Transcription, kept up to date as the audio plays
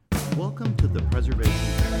Welcome to the Preservation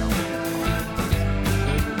Technology Podcast.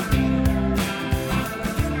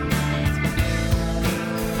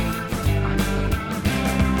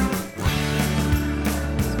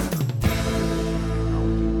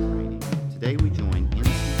 Today we join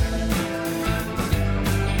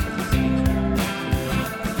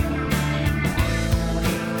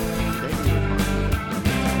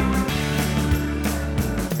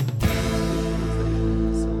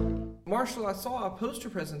Marshall, I saw a poster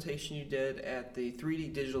presentation you did at the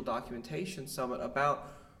 3D Digital Documentation Summit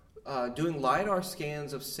about doing LiDAR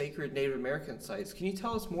scans of sacred Native American sites. Can you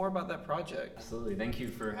tell us more about that project? Absolutely. Thank you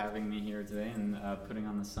for having me here today and putting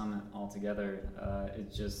on the summit all together.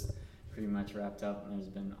 It just pretty much wrapped up, and there's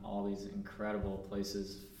been all these incredible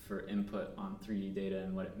places for input on 3D data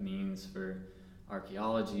and what it means for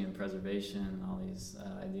archaeology and preservation and all these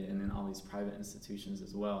ideas, and then all these private institutions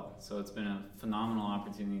as well. So it's been a phenomenal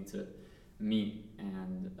opportunity to meet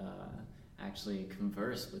and actually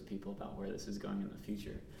converse with people about where this is going in the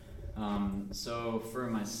future. So for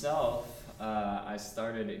myself, I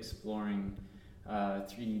started exploring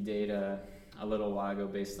 3D data a little while ago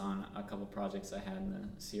based on a couple projects I had in the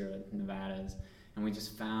Sierra Nevadas, and we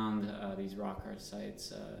just found these rock art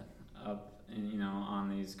sites up on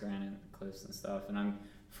these granite cliffs and stuff. And I'm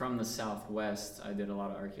from the Southwest. I did a lot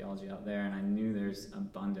of archaeology out there, and I knew there's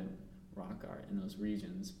abundant rock art in those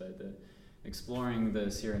regions, but exploring the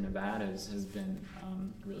Sierra Nevadas has been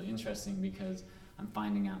really interesting because I'm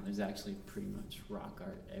finding out there's actually pretty much rock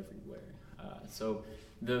art everywhere. So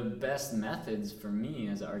the best methods for me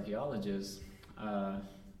as an archaeologist,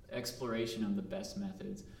 exploration of the best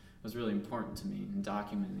methods was really important to me in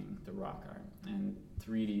documenting the rock art, and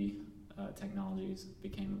 3D technologies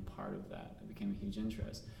became a part of that. It became a huge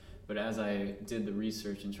interest. But as I did the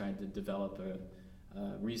research and tried to develop a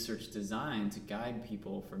research design to guide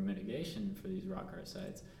people for mitigation for these rock art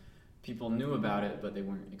sites, people knew about it, but they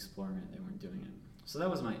weren't exploring it, they weren't doing it. So that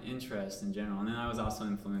was my interest in general. And then I was also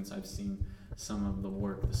influenced, I've seen some of the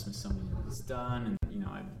work the Smithsonian has done, and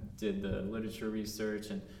I did the literature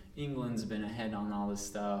research, and England's been ahead on all this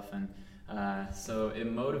stuff, and so it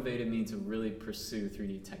motivated me to really pursue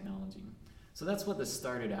 3D technology. So that's what this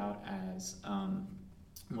started out as,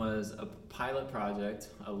 was a pilot project,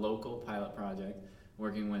 a local pilot project,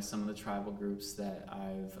 working with some of the tribal groups that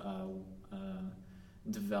I've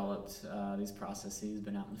developed these processes,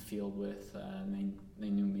 been out in the field with, and they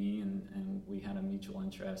knew me, and we had a mutual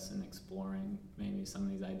interest in exploring maybe some of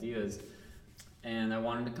these ideas. And I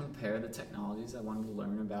wanted to compare the technologies, I wanted to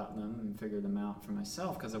learn about them and figure them out for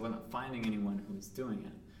myself because I wasn't finding anyone who was doing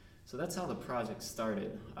it. So that's how the project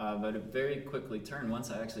started, but it very quickly turned once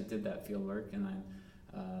I actually did that field work, and I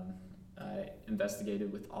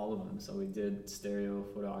investigated with all of them. So we did stereo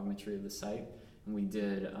photogrammetry of the site, and we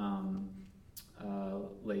did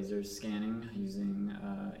laser scanning using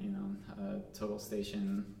total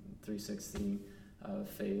station 360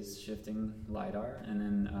 phase shifting LiDAR, and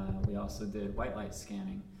then we also did white light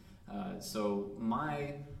scanning. So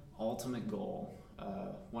my ultimate goal,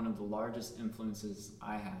 one of the largest influences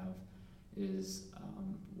I have, is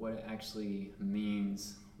what it actually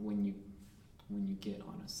means when you get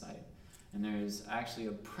on a site. And there's actually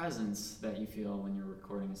a presence that you feel when you're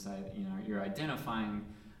recording a site. You're identifying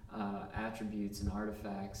attributes and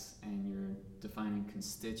artifacts, and you're defining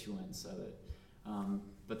constituents of it.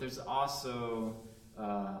 But there's also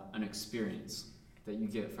an experience that you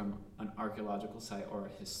get from an archaeological site or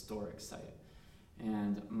a historic site.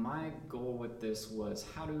 And my goal with this was,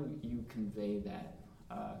 how do you convey that?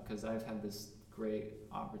 Because I've had this great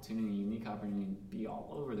opportunity, unique opportunity to be all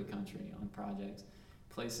over the country on projects,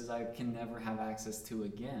 places I can never have access to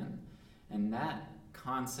again. And that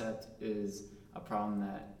concept is a problem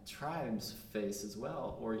that tribes face as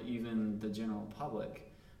well, or even the general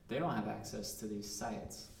public. They don't have access to these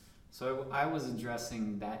sites. So I was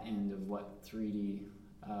addressing that end of what 3D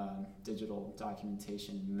digital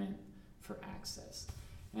documentation meant for access.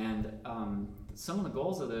 And some of the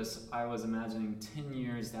goals of this, I was imagining 10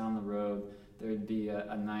 years down the road, there'd be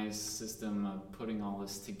a nice system of putting all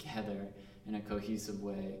this together in a cohesive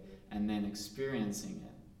way and then experiencing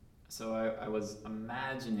it. So I was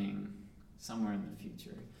imagining somewhere in the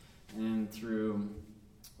future. And through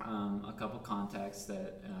a couple contacts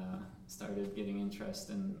that started getting interest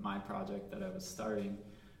in my project that I was starting,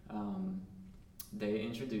 they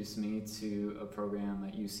introduced me to a program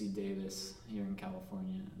at UC Davis here in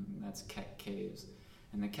California, and that's KeckCAVES.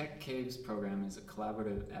 And the KeckCAVES program is a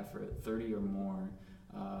collaborative effort, 30 or more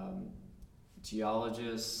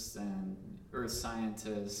geologists and earth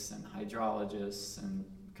scientists and hydrologists and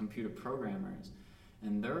computer programmers.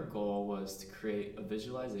 And their goal was to create a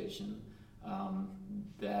visualization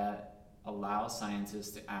that allow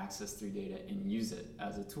scientists to access 3D data and use it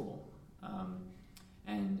as a tool.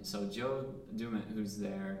 And so Joe Dumit, who's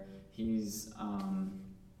there, he's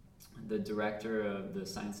the director of the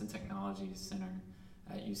Science and Technology Center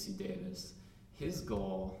at UC Davis. His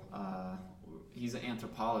goal, he's an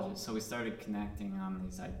anthropologist, so we started connecting on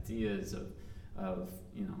these ideas of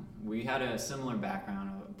we had a similar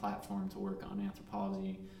background, a platform to work on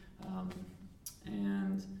anthropology,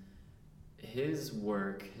 and his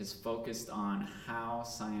work is focused on how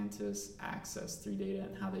scientists access 3D data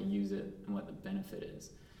and how they use it and what the benefit is.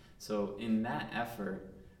 So in that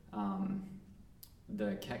effort,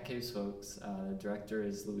 the KeckCAVES folks, the director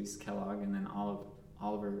is Luis Kellogg, and then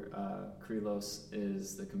Oliver Krilos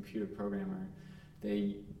is the computer programmer.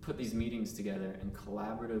 They put these meetings together and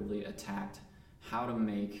collaboratively attacked how to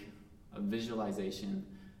make a visualization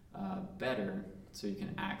better so you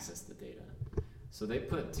can access the data. So they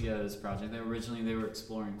put together this project. They were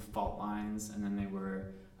exploring fault lines, and then they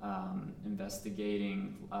were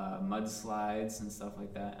investigating mudslides and stuff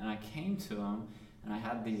like that. And I came to them, and I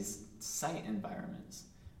had these site environments,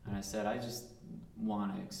 and I said, I just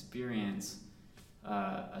want to experience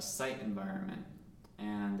a site environment.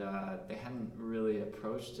 And they hadn't really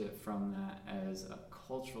approached it from that as a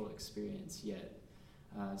cultural experience yet.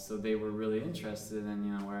 So they were really interested in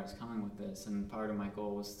where I was coming with this, and part of my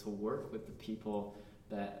goal was to work with the people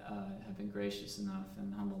that have been gracious enough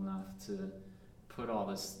and humble enough to put all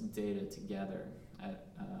this data together.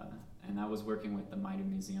 And I was working with the Mighty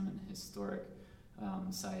Museum and Historic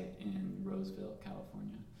site in Roseville,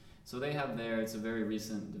 California. So they have it's a very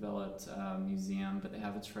recent developed museum, but they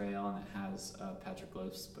have a trail and it has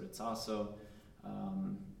petroglyphs, but it's also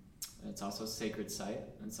a sacred site.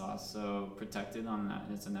 It's also protected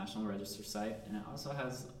it's a National Register site, and it also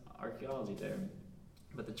has archaeology there.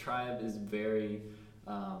 But the tribe is very,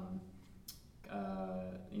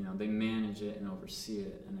 they manage it and oversee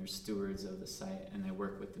it, and they're stewards of the site, and they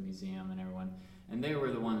work with the museum and everyone. And they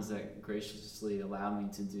were the ones that graciously allowed me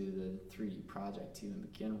to do the 3D project to even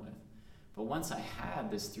begin with. But once I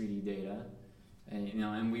had this 3D data,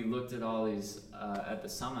 and we looked at all these, at the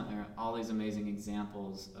summit, there are all these amazing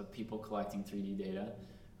examples of people collecting 3D data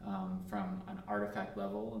from an artifact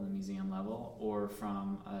level in the museum level, or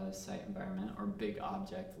from a site environment or big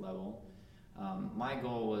object level. My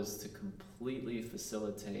goal was to completely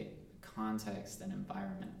facilitate context and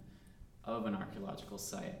environment of an archaeological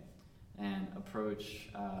site and approach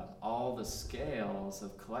all the scales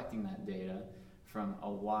of collecting that data from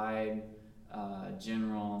a wide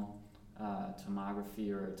general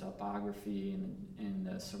tomography or topography in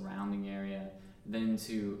the surrounding area, then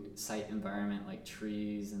to site environment like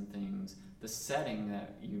trees and things, the setting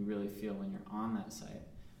that you really feel when you're on that site,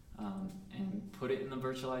 and put it in the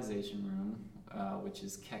virtualization room, which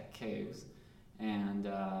is KeckCAVES, and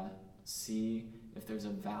see if there's a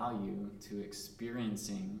value to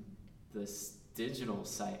experiencing this digital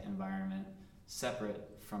site environment separate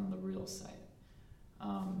from the real site.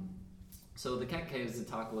 So the KeckCAVES, to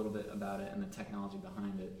talk a little bit about it and the technology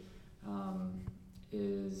behind it,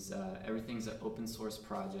 is everything's an open source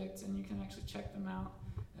project, and you can actually check them out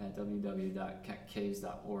at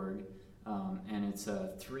www.keckcaves.org. And it's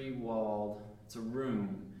a it's a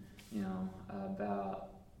room, about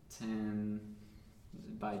 10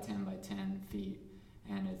 by 10 by 10 feet,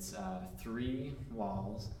 and it's 3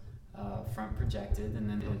 walls, front projected, and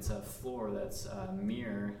then it's a floor that's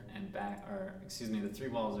mirror and back, the 3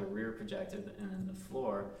 walls are rear projected, and then the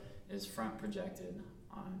floor is front projected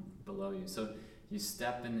on below you. So you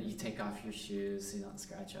step in, you take off your shoes so you don't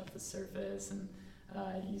scratch up the surface, and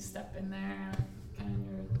you step in there, kind of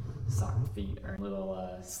your sock feet or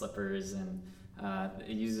little slippers, and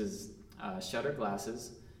it uses shutter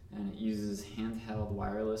glasses, and it uses handheld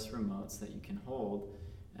wireless remotes that you can hold.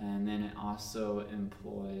 And then it also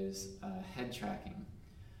employs head tracking.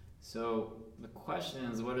 So the question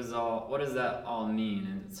is, what does that all mean?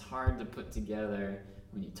 And it's hard to put together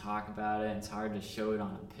when you talk about it. It's hard to show it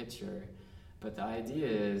on a picture. But the idea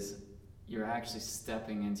is you're actually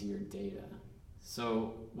stepping into your data.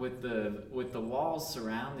 So with the walls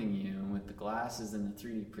surrounding you, and with the glasses and the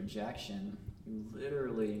 3D projection,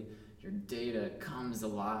 your data comes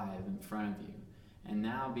alive in front of you. And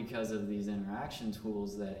now, because of these interaction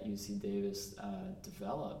tools that UC Davis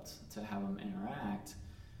developed to have them interact,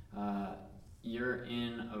 you're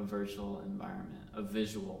in a virtual environment, a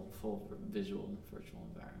full visual virtual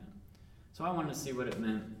environment. So I wanted to see what it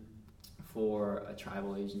meant for a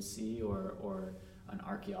tribal agency or an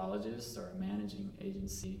archaeologist or a managing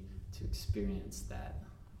agency to experience that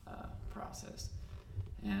process.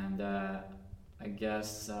 And I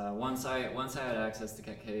guess once I had access to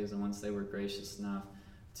KeckCAVES, and once they were gracious enough,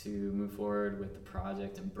 to move forward with the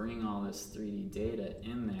project and bring all this 3D data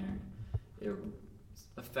in there, it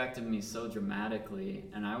affected me so dramatically,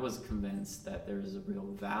 and I was convinced that there was a real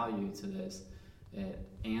value to this. It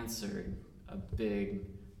answered a big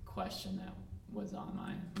question that was on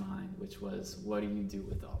my mind, which was, what do you do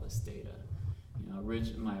with all this data? You know,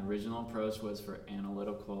 my original approach was for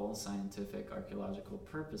analytical, scientific, archaeological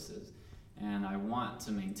purposes, and I want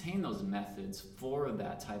to maintain those methods for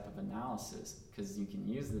that type of analysis because you can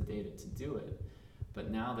use the data to do it. But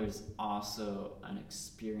now there's also an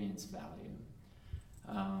experience value.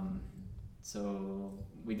 So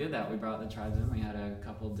we did that. We brought the tribes in. We had a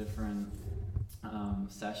couple different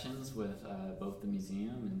sessions with both the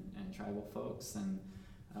museum and tribal folks, and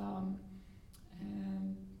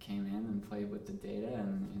came in and played with the data,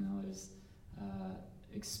 and it was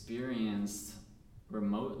experienced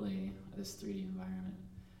remotely this 3D environment.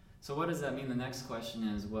 So what does that mean? The next question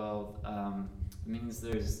is, well, it means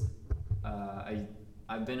there's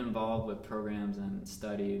I've been involved with programs and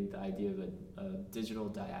studied the idea of digital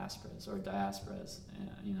diasporas, or diasporas,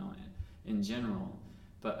 in general.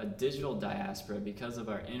 But a digital diaspora, because of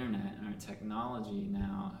our internet and our technology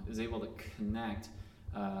now, is able to connect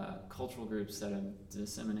cultural groups that have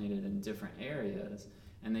disseminated in different areas,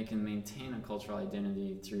 and they can maintain a cultural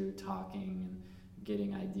identity through talking and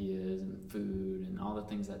getting ideas and food and all the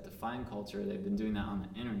things that define culture. They've been doing that on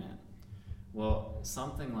the internet. Well,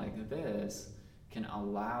 something like this can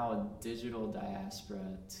allow digital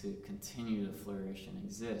diaspora to continue to flourish and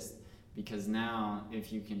exist, because now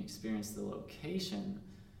if you can experience the location,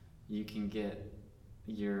 you can get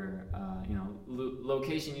your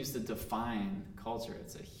location used to define culture.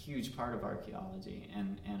 It's a huge part of archaeology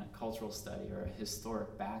and a cultural study, or a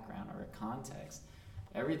historic background, or a context.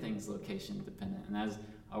 Everything's location dependent, and as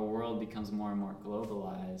our world becomes more and more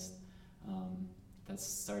globalized, that's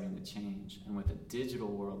starting to change. And with a digital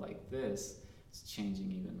world like this, it's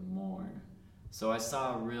changing even more. So I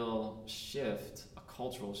saw a real shift, a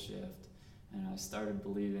cultural shift, and I started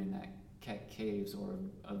believing that KeckCAVES, or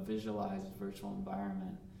a visualized virtual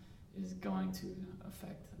environment, is going to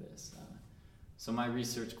affect this. So my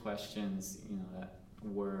research questions, that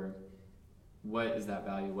were, what is that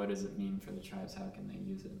value? What does it mean for the tribes? How can they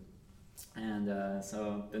use it? And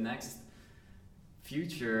so the next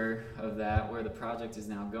future of that, where the project is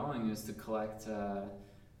now going, is to collect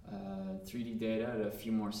 3D data at a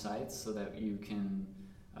few more sites, so that you can,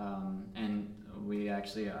 and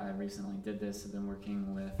I recently did this. I've been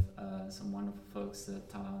working with some wonderful folks at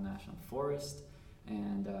Tahoe National Forest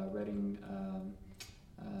and Reading,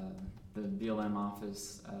 the BLM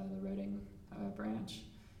office, the Reading branch,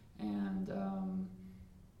 and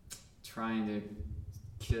trying to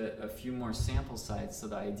get a few more sample sites. So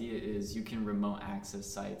the idea is you can remote access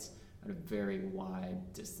sites at a very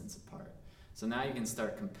wide distance apart. So now you can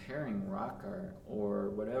start comparing rock art or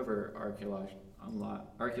whatever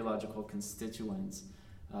archaeological constituents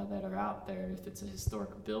that are out there. If it's a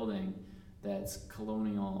historic building that's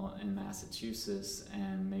colonial in Massachusetts,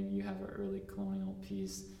 and maybe you have an early colonial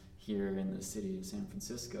piece here in the city of San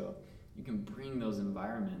Francisco, you can bring those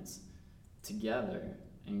environments together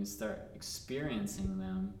and you start experiencing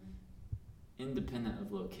them independent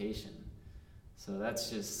of location. So that's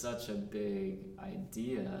just such a big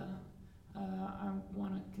idea. I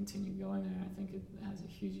want to continue going there. I think it has a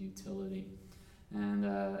huge utility. And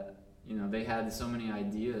they had so many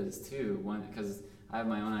ideas too. One, because I have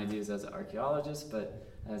my own ideas as an archaeologist, but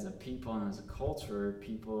as a people and as a culture,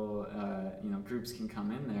 people, groups can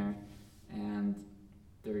come in there and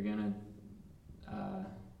they're gonna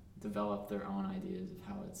develop their own ideas of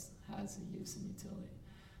how it has a use and utility.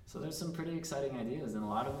 So there's some pretty exciting ideas, and a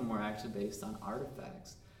lot of them were actually based on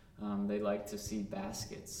artifacts. They like to see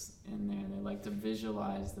baskets in there. They like to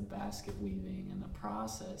visualize the basket weaving and the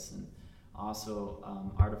process, and also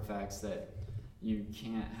artifacts that you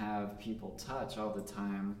can't have people touch all the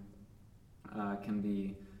time can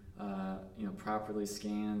be properly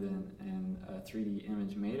scanned and a 3D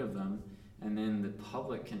image made of them, and then the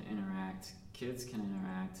public can interact, kids can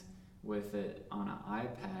interact with it on an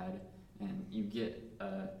iPad, and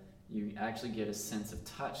you actually get a sense of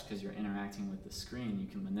touch because you're interacting with the screen. You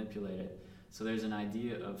can manipulate it. So there's an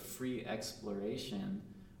idea of free exploration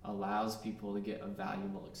allows people to get a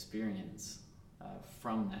valuable experience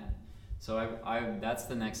from that. So that's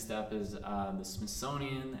the next step, is the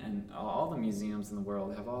Smithsonian and all the museums in the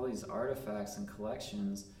world have all these artifacts and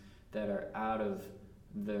collections that are out of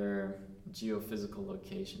their geophysical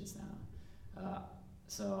locations now.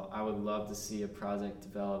 So I would love to see a project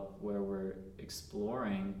develop where we're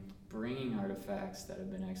exploring bringing artifacts that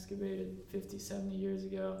have been excavated 50, 70 years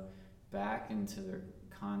ago back into their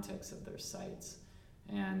context of their sites,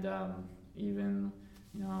 And even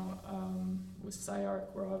with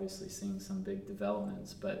SciArc, we're obviously seeing some big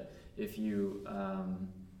developments. But if you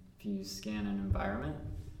scan an environment,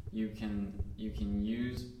 you can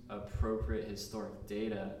use appropriate historic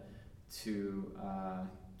data to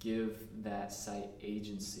give that site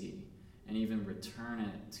agency and even return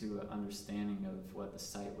it to an understanding of what the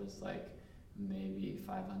site was like maybe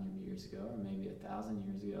 500 years ago or maybe 1,000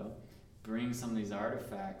 years ago. Bring some of these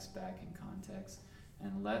artifacts back in context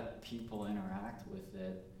and let people interact with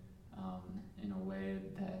it in a way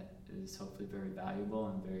that is hopefully very valuable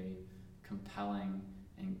and very compelling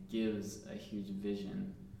and gives a huge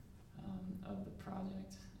vision of the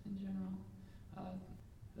project in general.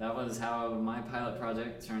 That was how my pilot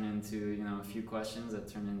project turned into, a few questions that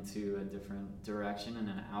turned into a different direction and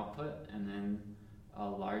an output, and then a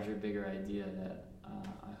larger, bigger idea that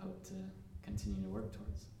I hope to continue to work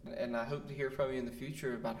towards. And I hope to hear from you in the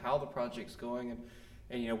future about how the project's going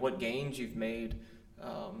and what gains you've made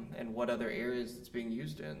and what other areas it's being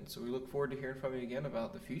used in. So we look forward to hearing from you again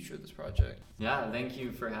about the future of this project. Yeah, thank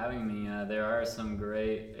you for having me. There are some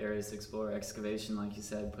great areas to explore. Excavation, like you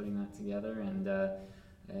said, putting that together. And,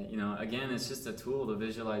 again, it's just a tool. The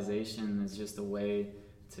visualization is just a way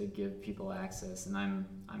to give people access. And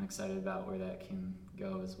I'm excited about where that can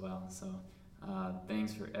go as well. So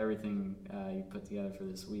thanks for everything you put together for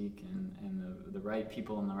this week and the right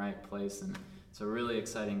people in the right place. And it's a really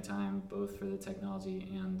exciting time, both for the technology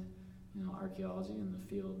and archaeology and the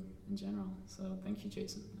field in general. So thank you,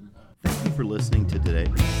 Jason. Thank you for listening to today's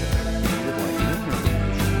show.